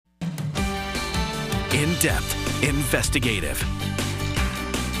in-depth, investigative.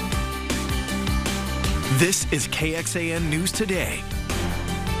 This is KXAN News Today.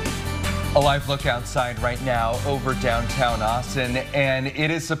 A live look outside right now over downtown Austin, and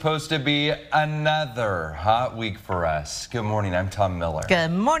it is supposed to be another hot week for us. Good morning, I'm Tom Miller.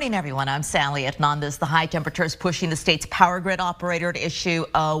 Good morning, everyone. I'm Sally Hernandez. The high temperatures pushing the state's power grid operator to issue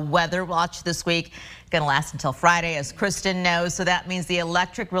a weather watch this week. Going to last until Friday, as Kristen knows. So that means the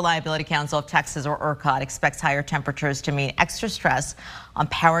Electric Reliability Council of Texas, or ERCOT, expects higher temperatures to mean extra stress on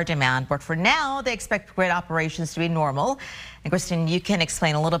power demand. But for now, they expect grid operations to be normal. And Kristen, you can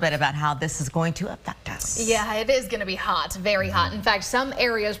explain a little bit about how this is going to affect us. Yeah, it is going to be hot, very hot. In fact, some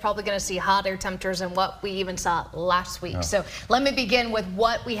areas probably going to see hotter temperatures than what we even saw last week. So let me begin with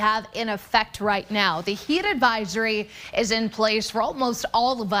what we have in effect right now. The heat advisory is in place for almost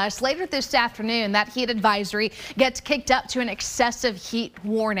all of us. Later this afternoon, that heat advisory gets kicked up to an excessive heat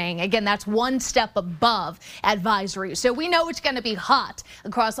warning. Again, that's one step above advisory. So we know it's going to be hot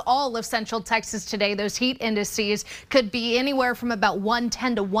across all of Central Texas today. Those heat indices could be anywhere from about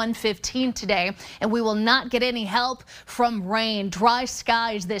 110 to 115 today, and we will not get any help from rain. Dry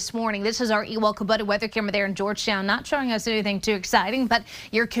skies this morning. This is our Ewell Kubota weather camera there in Georgetown. Not showing us anything too exciting, but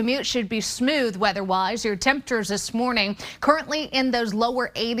your commute should be smooth weather-wise. Your temperatures this morning currently in those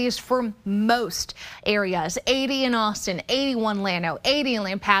lower 80s for most areas. 80 in Austin, 81 Llano, 80 in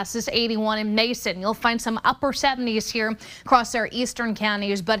Lampasas, 81 in Mason. You'll find some upper 70s here across our eastern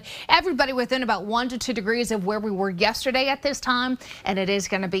counties, but everybody within about 1 to 2 degrees of where we were yesterday at this time, and it is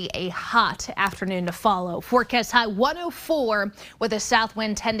going to be a hot afternoon to follow. Forecast high 104 with a south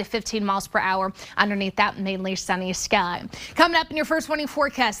wind 10 to 15 miles per hour. Underneath that, mainly sunny sky. Coming up in your first warning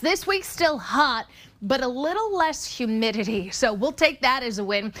forecast, this week still hot, but a little less humidity. So we'll take that as a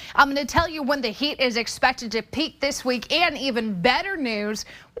win. I'm going to tell you when the heat is expected to peak this week, and even better news,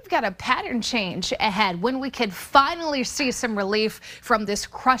 we've got a pattern change ahead when we could finally see some relief from this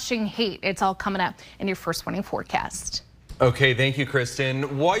crushing heat. It's all coming up in your first warning forecast. Okay, thank you,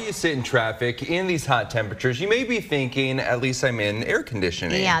 Kristen. While you sit in traffic in these hot temperatures, you may be thinking, at least I'm in air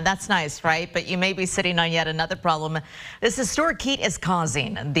conditioning. Yeah, that's nice, right? But you may be sitting on yet another problem this historic heat is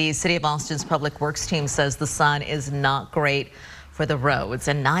causing. The City of Austin's Public Works team says the sun is not great for the roads,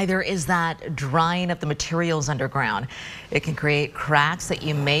 and neither is that drying of the materials underground. It can create cracks that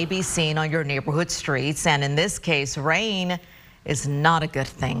you may be seeing on your neighborhood streets, and in this case, rain is not a good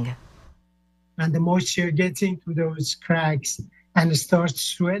thing. And the moisture gets into those cracks and starts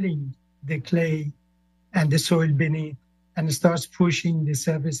sweating the clay and the soil beneath, and starts pushing the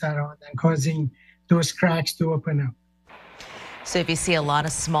surface around and causing those cracks to open up. So if you see a lot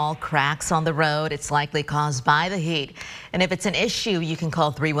of small cracks on the road, it's likely caused by the heat. And if it's an issue, you can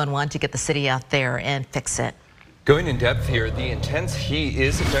call 311 to get the city out there and fix it. Going in depth here, the intense heat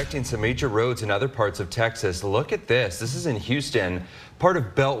is affecting some major roads in other parts of Texas. Look at this. This is in Houston. Part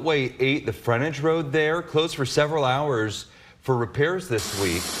of Beltway 8, the frontage road there, closed for several hours for repairs this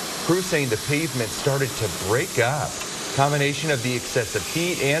week. Crews saying the pavement started to break up. Combination of the excessive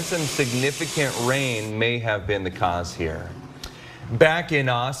heat and some significant rain may have been the cause here. Back in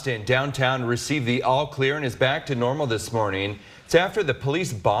Austin, downtown received the all clear and is back to normal this morning. It's after the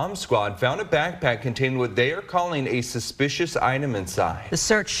police bomb squad found a backpack containing what they are calling a suspicious item inside. The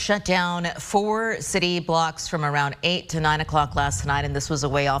search shut down 4 city blocks from around 8 to 9 o'clock last night, and this was a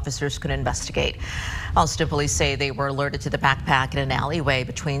way officers could investigate. Austin police say they were alerted to the backpack in an alleyway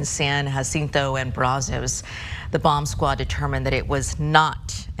between San Jacinto and Brazos. The bomb squad determined that it was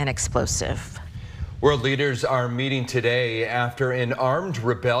not an explosive. World leaders are meeting today after an armed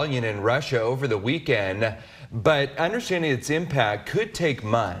rebellion in Russia over the weekend, but understanding its impact could take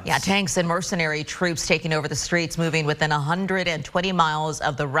months. Yeah, tanks and mercenary troops taking over the streets, moving within 120 miles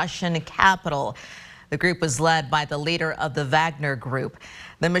of the Russian capital. The group was led by the leader of the Wagner Group.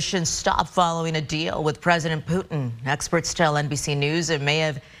 The mission stopped following a deal with President Putin. Experts tell NBC News it may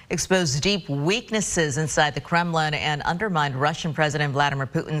have exposed deep weaknesses inside the Kremlin and undermined Russian President Vladimir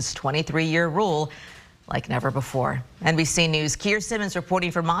Putin's 23-year rule like never before. NBC News' Keir Simmons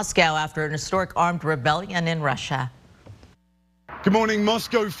reporting from Moscow after an historic armed rebellion in Russia. Good morning.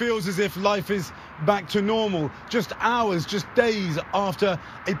 Moscow feels as if life is back to normal. Just hours, just days after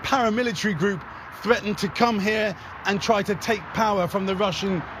a paramilitary group threatened to come here and try to take power from the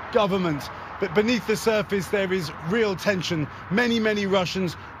Russian government. But beneath the surface, there is real tension. Many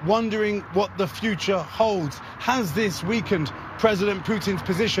Russians wondering what the future holds. Has this weakened President Putin's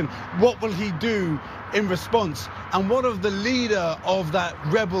position? What will he do in response? And what of the leader of that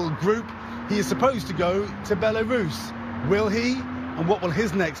rebel group? He is supposed to go to Belarus. Will he? And what will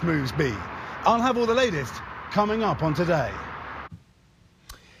his next moves be? I'll have all the latest coming up on Today.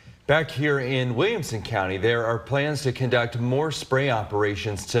 Back here in Williamson County, there are plans to conduct more spray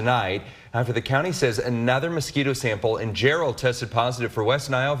operations tonight after the county says another mosquito sample in Gerald tested positive for West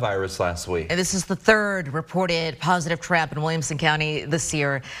Nile virus last week. And this is the third reported positive trap in Williamson County this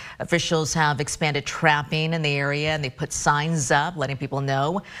year. Officials have expanded trapping in the area and they put signs up letting people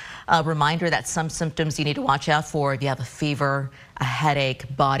know. A reminder that some symptoms you need to watch out for if you have a fever, a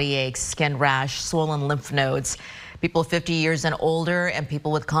headache, body ache, skin rash, swollen lymph nodes. People 50 years and older and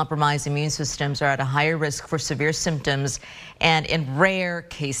people with compromised immune systems are at a higher risk for severe symptoms and, in rare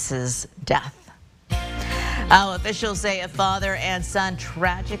cases, death. Officials say a father and son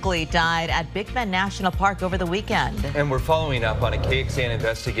tragically died at Big Bend National Park over the weekend. And we're following up on a KXAN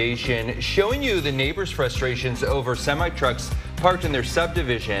investigation showing you the neighbors' frustrations over semi-trucks parked in their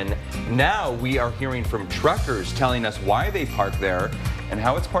subdivision. Now we are hearing from truckers telling us why they park there and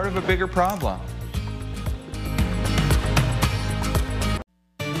how it's part of a bigger problem.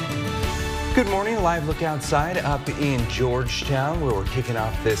 Good morning, live look outside up in Georgetown where we're kicking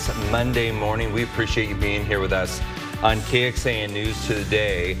off this Monday morning. We appreciate you being here with us on KXAN News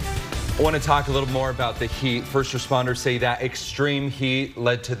Today. I want to talk a little more about the heat. First responders say that extreme heat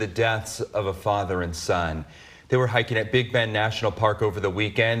led to the deaths of a father and son. They were hiking at Big Bend National Park over the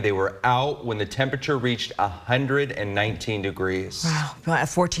weekend. They were out when the temperature reached 119 degrees. Wow. A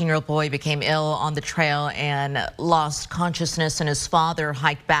 14-year-old boy became ill on the trail and lost consciousness, and his father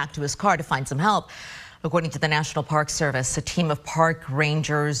hiked back to his car to find some help. According to the National Park Service, a team of park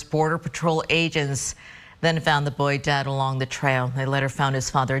rangers, Border Patrol agents then found the boy dead along the trail. They later found his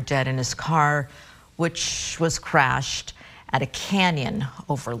father dead in his car, which was crashed at a canyon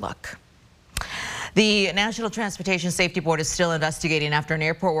overlook. The National Transportation Safety Board is still investigating after an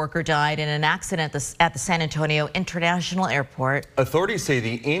airport worker died in an accident at the San Antonio International Airport. Authorities say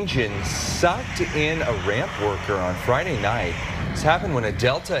the engine sucked in a ramp worker on Friday night. This happened when a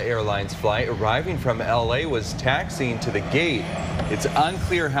Delta Airlines flight arriving from LA was taxiing to the gate. It's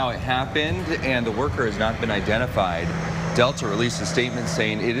unclear how it happened and the worker has not been identified. Delta released a statement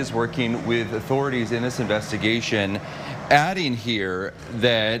saying it is working with authorities in this investigation, adding here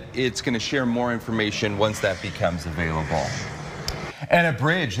that it's going to share more information once that becomes available. And a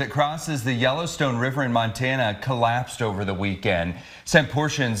bridge that crosses the Yellowstone River in Montana collapsed over the weekend, sent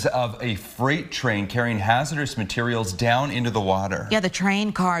portions of a freight train carrying hazardous materials down into the water. Yeah, the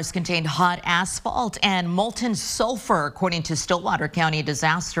train cars contained hot asphalt and molten sulfur, according to Stillwater County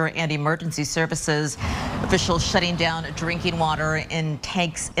Disaster and Emergency Services. Officials shutting down drinking water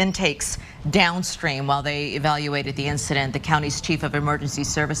intakes downstream while they evaluated the incident. The county's chief of emergency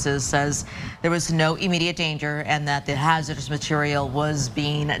services says there was no immediate danger and that the hazardous material was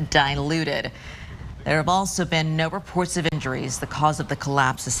being diluted. There have also been no reports of injuries. The cause of the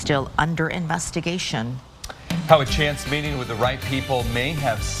collapse is still under investigation. How a chance meeting with the right people may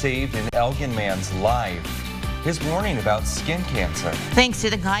have saved an Elgin man's life. His warning about skin cancer. Thanks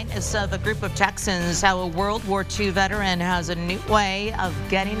to the kindness of a group of Texans, how a World War II veteran has a new way of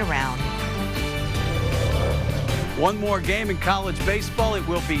getting around. One more game in college baseball. It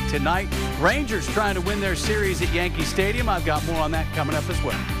will be tonight. Rangers trying to win their series at Yankee Stadium. I've got more on that coming up as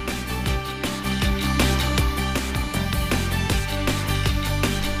well.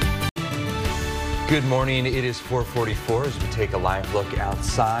 Good morning. It is 4:44 as we take a live look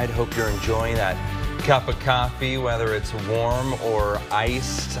outside. Hope you're enjoying that cup of coffee, whether it's warm or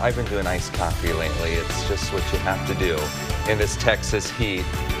iced. I've been doing iced coffee lately. It's just what you have to do in this Texas heat.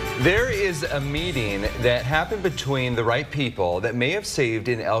 There is a meeting that happened between the right people that may have saved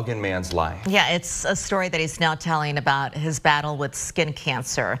an Elgin man's life. Yeah, it's a story that he's now telling about his battle with skin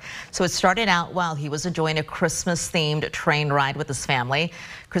cancer. So it started out while he was enjoying a Christmas-themed train ride with his family.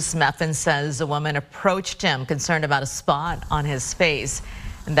 Chris Meffin says a woman approached him concerned about a spot on his face.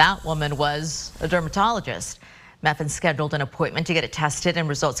 And that woman was a dermatologist. Meffin scheduled an appointment to get it tested, and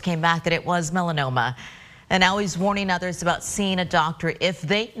results came back that it was melanoma. And now he's warning others about seeing a doctor if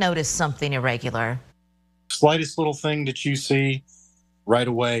they notice something irregular. Slightest little thing that you see right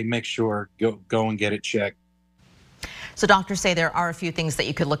away, make sure, go and get it checked. So doctors say there are a few things that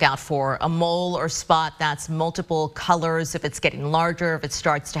you could look out for. A mole or spot that's multiple colors, if it's getting larger, if it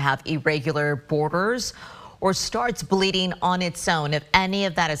starts to have irregular borders, or starts bleeding on its own. If any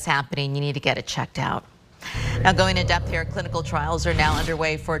of that is happening, you need to get it checked out. Now, going in depth here, clinical trials are now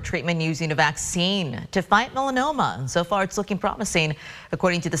underway for treatment using a vaccine to fight melanoma. So far, it's looking promising.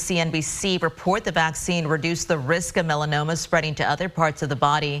 According to the CNBC report, the vaccine reduced the risk of melanoma spreading to other parts of the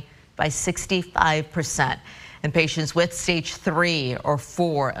body by 65% in patients with stage 3 or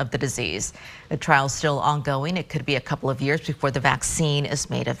 4 of the disease. The trial is still ongoing. It could be a couple of years before the vaccine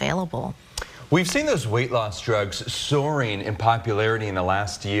is made available. We've seen those weight loss drugs soaring in popularity in the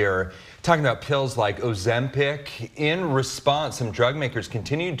last year. Talking about pills like Ozempic. In response, some drug makers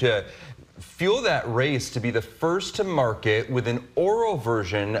continue to fuel that race to be the first to market with an oral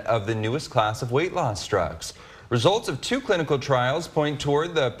version of the newest class of weight loss drugs. Results of 2 clinical trials point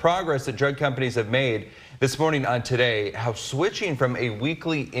toward the progress that drug companies have made. This morning on Today, how switching from a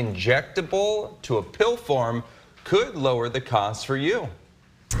weekly injectable to a pill form could lower the cost for you.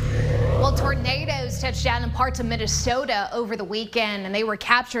 Well, tornadoes touched down in parts of Minnesota over the weekend, and they were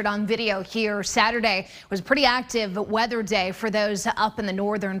captured on video here. Saturday was a pretty active weather day for those up in the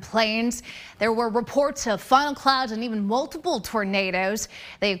northern plains. There were reports of funnel clouds and even multiple tornadoes.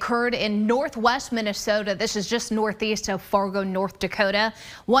 They occurred in northwest Minnesota. This is just northeast of Fargo, North Dakota.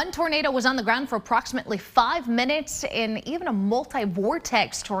 One tornado was on the ground for approximately 5 minutes, and even a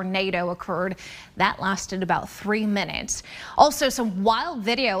multi-vortex tornado occurred. That lasted about 3 minutes. Also, some wild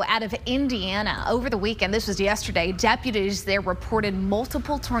video out of Indiana over the weekend. This was yesterday. Deputies there reported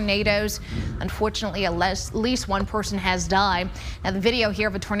multiple tornadoes. Unfortunately, at least one person has died. Now, the video here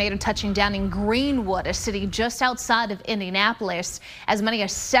of a tornado touching down in Greenwood, a city just outside of Indianapolis. As many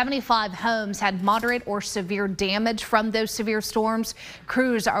as 75 homes had moderate or severe damage from those severe storms.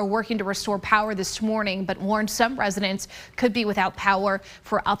 Crews are working to restore power this morning, but warned some residents could be without power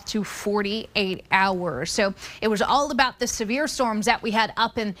for up to 48 hours. So it was all about the severe storms that we had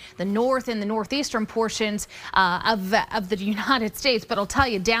up in the north and the northeastern portions of the United States. But I'll tell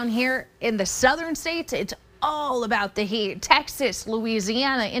you, down here in the southern states, it's all about the heat. Texas,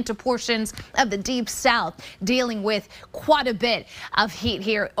 Louisiana, into portions of the deep south, dealing with quite a bit of heat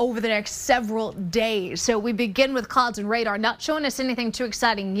here over the next several days. So we begin with clouds and radar, not showing us anything too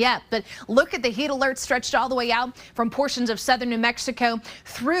exciting yet, but look at the heat alert stretched all the way out from portions of southern New Mexico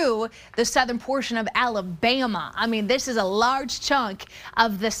through the southern portion of Alabama. I mean, this is a large chunk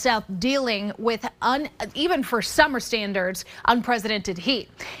of the south dealing with, even for summer standards, unprecedented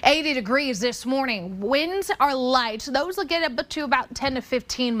heat. 80 degrees this morning. Winds are light. Those will get up to about 10 to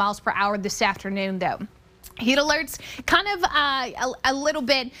 15 miles per hour this afternoon, though. Heat alerts, kind of a little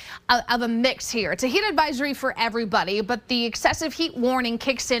bit of a mix here. It's a heat advisory for everybody, but the excessive heat warning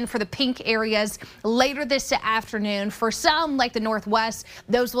kicks in for the pink areas later this afternoon. For some, like the Northwest,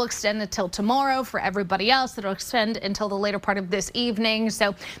 those will extend until tomorrow. For everybody else, that'll extend until the later part of this evening.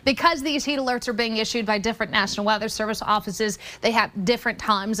 So because these heat alerts are being issued by different National Weather Service offices, they have different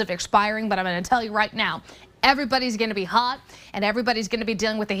times of expiring, but I'm going to tell you right now, everybody's going to be hot, and everybody's going to be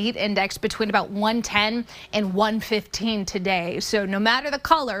dealing with a heat index between about 110 and 115 today. So no matter the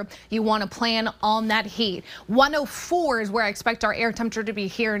color, you want to plan on that heat. 104 is where I expect our air temperature to be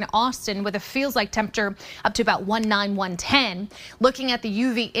here in Austin, with a feels like temperature up to about 109, 110. Looking at the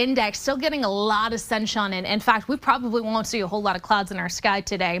UV index, still getting a lot of sunshine in. In fact, we probably won't see a whole lot of clouds in our sky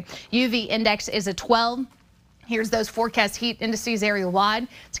today. UV index is a 12. Here's those forecast heat indices area wide.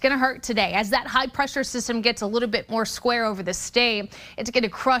 It's going to hurt today as that high pressure system gets a little bit more square over the state. It's going to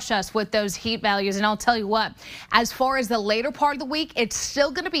crush us with those heat values. And I'll tell you what, as far as the later part of the week, it's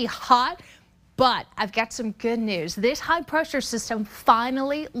still going to be hot. But I've got some good news. This high pressure system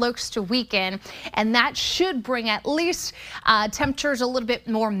finally looks to weaken, and that should bring at least temperatures a little bit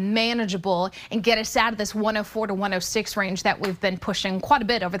more manageable and get us out of this 104 to 106 range that we've been pushing quite a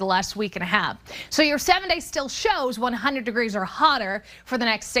bit over the last week and a half. So your 7 day still shows 100 degrees or hotter for the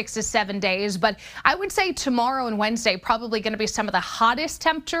next 6 to 7 days. But I would say tomorrow and Wednesday probably going to be some of the hottest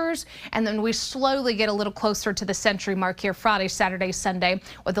temperatures, and then we slowly get a little closer to the century mark here Friday, Saturday, Sunday,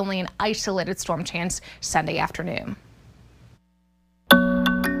 with only an isolated storm chance Sunday afternoon.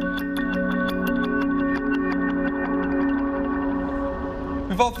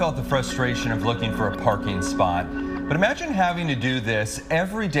 We've all felt the frustration of looking for a parking spot, but imagine having to do this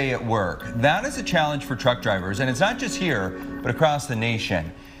every day at work. That is a challenge for truck drivers, and it's not just here, but across the nation.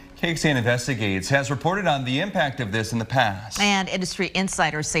 KXAN Investigates has reported on the impact of this in the past. And industry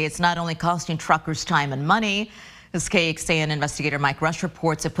insiders say it's not only costing truckers time and money. As KXAN investigator Mike Rush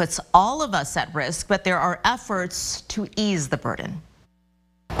reports, it puts all of us at risk, but there are efforts to ease the burden.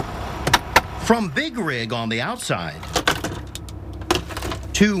 From Big Rig on the outside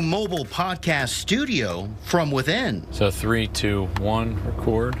to mobile podcast studio from within. So 3, 2, 1,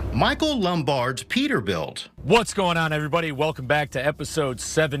 record. Michael Lombard's Peterbilt. What's going on, everybody? Welcome back to episode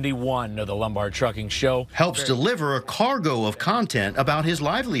 71 of the Lombard Trucking Show. Helps deliver a cargo of content about his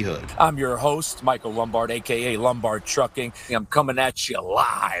livelihood. I'm your host, Michael Lombard, a.k.a. Lombard Trucking. I'm coming at you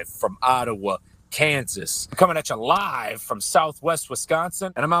live from Ottawa, Kansas. I'm coming at you live from southwest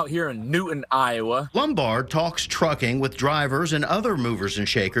Wisconsin, and I'm out here in Newton, Iowa. Lombard talks trucking with drivers and other movers and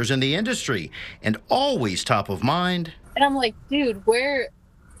shakers in the industry, and always top of mind. And I'm like, dude, where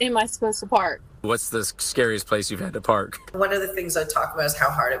am I supposed to park? What's the scariest place you've had to park? One of the things I talk about is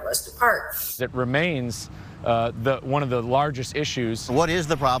how hard it was to park. It remains one of the largest issues. What is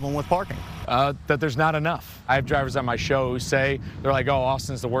the problem with parking? That there's not enough. I have drivers on my show who say, they're like, oh,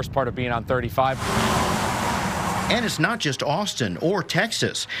 Austin's the worst part of being on 35. And it's not just Austin or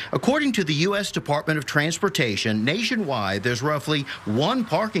Texas. According to the U.S. Department of Transportation, nationwide, there's roughly 1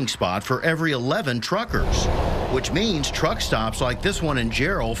 parking spot for every 11 truckers, which means truck stops like this one in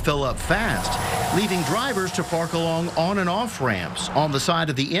Gerald fill up fast, leaving drivers to park along on and off ramps, on the side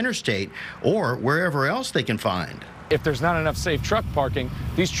of the interstate, or wherever else they can find. If there's not enough safe truck parking,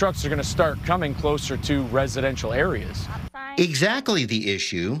 these trucks are going to start coming closer to residential areas. Exactly the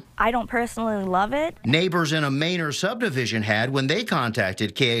issue I don't personally love it. neighbors in a Manor subdivision had when they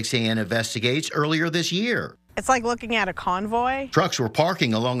contacted KXAN Investigates earlier this year. It's like looking at a convoy. Trucks were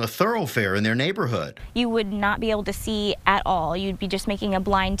parking along a thoroughfare in their neighborhood. You would not be able to see at all. You'd be just making a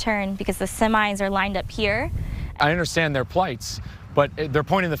blind turn because the semis are lined up here. I understand their plights, but they're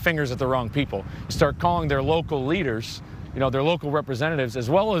pointing the fingers at the wrong people. You start calling their local leaders, their local representatives, as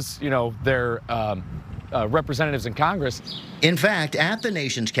well as, their representatives in Congress. In fact, at the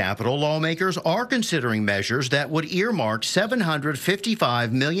nation's capital, lawmakers are considering measures that would earmark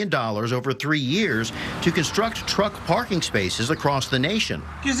 $755 million over 3 years to construct truck parking spaces across the nation.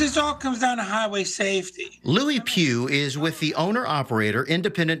 Because this all comes down to highway safety. Louis Pugh is with the owner-operator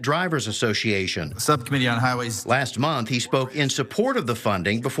Independent Drivers Association. Subcommittee on Highways. Last month, he spoke in support of the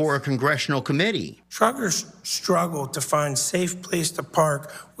funding before a congressional committee. Truckers struggle to find a safe place to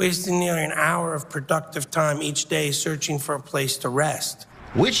park, wasting nearly an hour of productive time each day searching for a place to rest.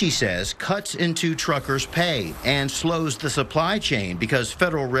 Which, he says, cuts into truckers' pay and slows the supply chain because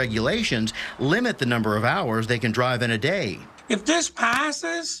federal regulations limit the number of hours they can drive in a day. If this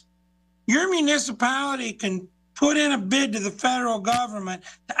passes, your municipality can put in a bid to the federal government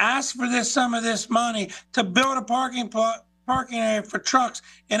to ask for some of this money to build a parking area for trucks,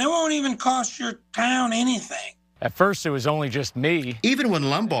 and it won't even cost your town anything. At first, it was only just me. Even when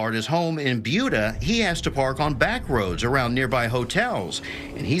Lombard is home in Buda, he has to park on back roads around nearby hotels,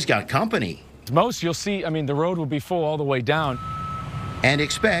 and he's got company. Most you'll see, the road will be full all the way down. And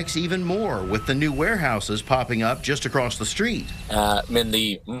expects even more with the new warehouses popping up just across the street. I'm in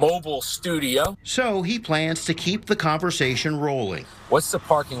the mobile studio. So he plans to keep the conversation rolling. What's the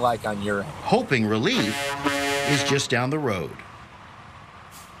parking like on your end? Hoping relief is just down the road.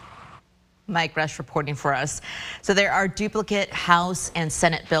 Mike Rush reporting for us. So there are duplicate House and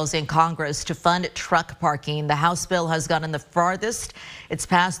Senate bills in Congress to fund truck parking. The House bill has gotten the farthest. It's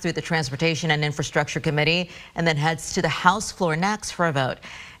passed through the Transportation and Infrastructure Committee and then heads to the House floor next for a vote.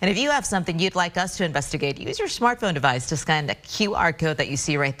 And if you have something you'd like us to investigate, use your smartphone device to scan the QR code that you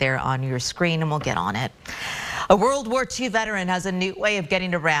see right there on your screen and we'll get on it. A World War II veteran has a new way of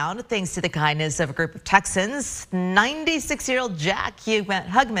getting around thanks to the kindness of a group of Texans. 96-year-old Jack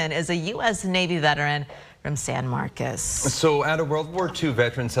Hugman is a U.S. Navy veteran from San Marcos. So at a World War II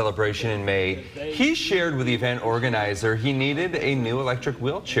veteran celebration in May, he shared with the event organizer he needed a new electric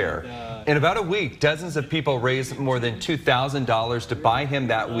wheelchair. In about a week, dozens of people raised more than $2,000 to buy him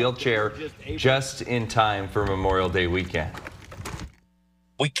that wheelchair just in time for Memorial Day weekend.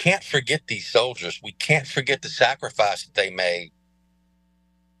 We can't forget these soldiers. We can't forget the sacrifice that they made.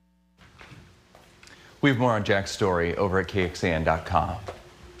 We have more on Jack's story over at KXAN.com.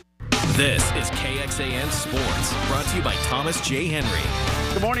 This is KXAN Sports, brought to you by Thomas J. Henry.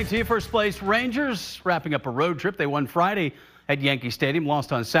 Good morning to you. First place Rangers wrapping up a road trip. They won Friday at Yankee Stadium,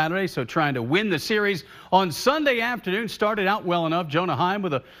 lost on Saturday, so trying to win the series on Sunday afternoon. Started out well enough. Jonah Heim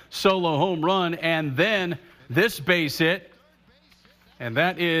with a solo home run, and then this base hit. And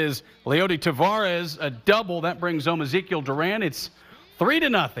that is Leody Tavares, a double. That brings home Ezekiel Duran. It's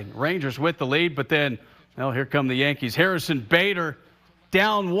 3-0. Rangers with the lead, but then, well, here come the Yankees. Harrison Bader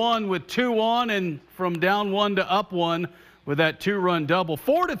down 1 with 2 on, and from down 1 to up 1 with that 2-run double.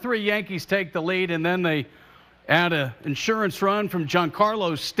 4-3 Yankees take the lead, and then they add an insurance run from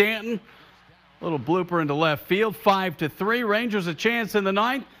Giancarlo Stanton. Little blooper into left field. 5-3. Rangers a chance in the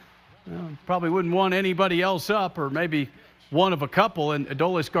ninth. Well, probably wouldn't want anybody else up, or maybe one of a couple, and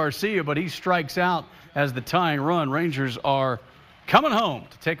Adolis Garcia, but he strikes out as the tying run. Rangers are coming home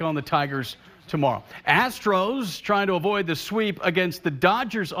to take on the Tigers tomorrow. Astros trying to avoid the sweep against the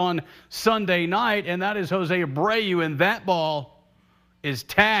Dodgers on Sunday night, and that is Jose Abreu, and that ball is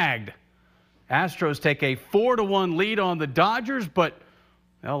tagged. Astros take a 4-1 lead on the Dodgers, but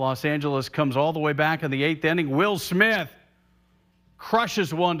well, Los Angeles comes all the way back in the 8th inning. Will Smith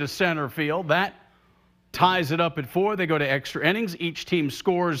crushes one to center field. That ties it up at 4. They go to extra innings. Each team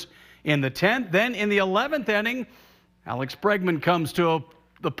scores in the 10th. Then in the 11th inning, Alex Bregman comes to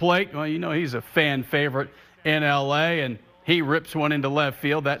a the plate. Well, you know he's a fan favorite in L.A., and he rips one into left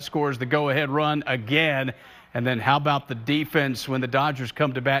field. That scores the go-ahead run again. And then how about the defense when the Dodgers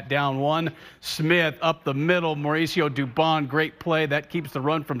come to bat down 1? Smith up the middle. Mauricio Dubon, great play. That keeps the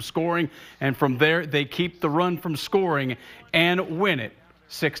run from scoring. And from there, they keep the run from scoring and win it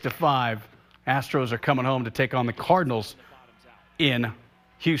 6-5. Astros are coming home to take on the Cardinals in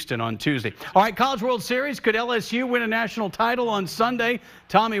Houston on Tuesday. All right, College World Series. Could LSU win a national title on Sunday?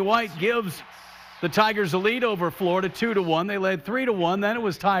 Tommy White gives the Tigers a lead over Florida 2-1. They led 3-1. Then it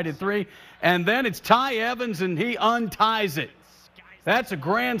was tied at 3. And then it's Ty Evans, and he unties it. That's a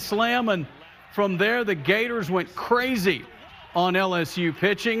grand slam. And from there, the Gators went crazy on LSU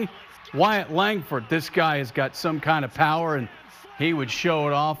pitching. Wyatt Langford, this guy has got some kind of power, and he would show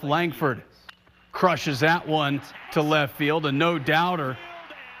it off. Langford crushes that one to left field, a no-doubter.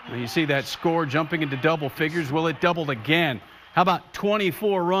 You see that score jumping into double figures. Will it double again? How about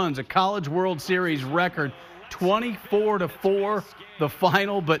 24 runs, a College World Series record, 24-4 the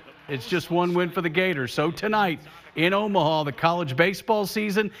final, but it's just one win for the Gators. So tonight in Omaha, the college baseball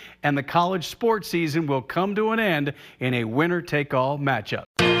season and the college sports season will come to an end in a winner-take-all matchup.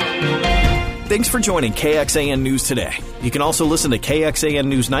 Thanks for joining KXAN News today. You can also listen to KXAN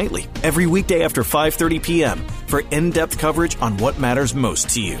News Nightly every weekday after 5:30 p.m. for in-depth coverage on what matters most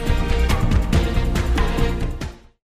to you.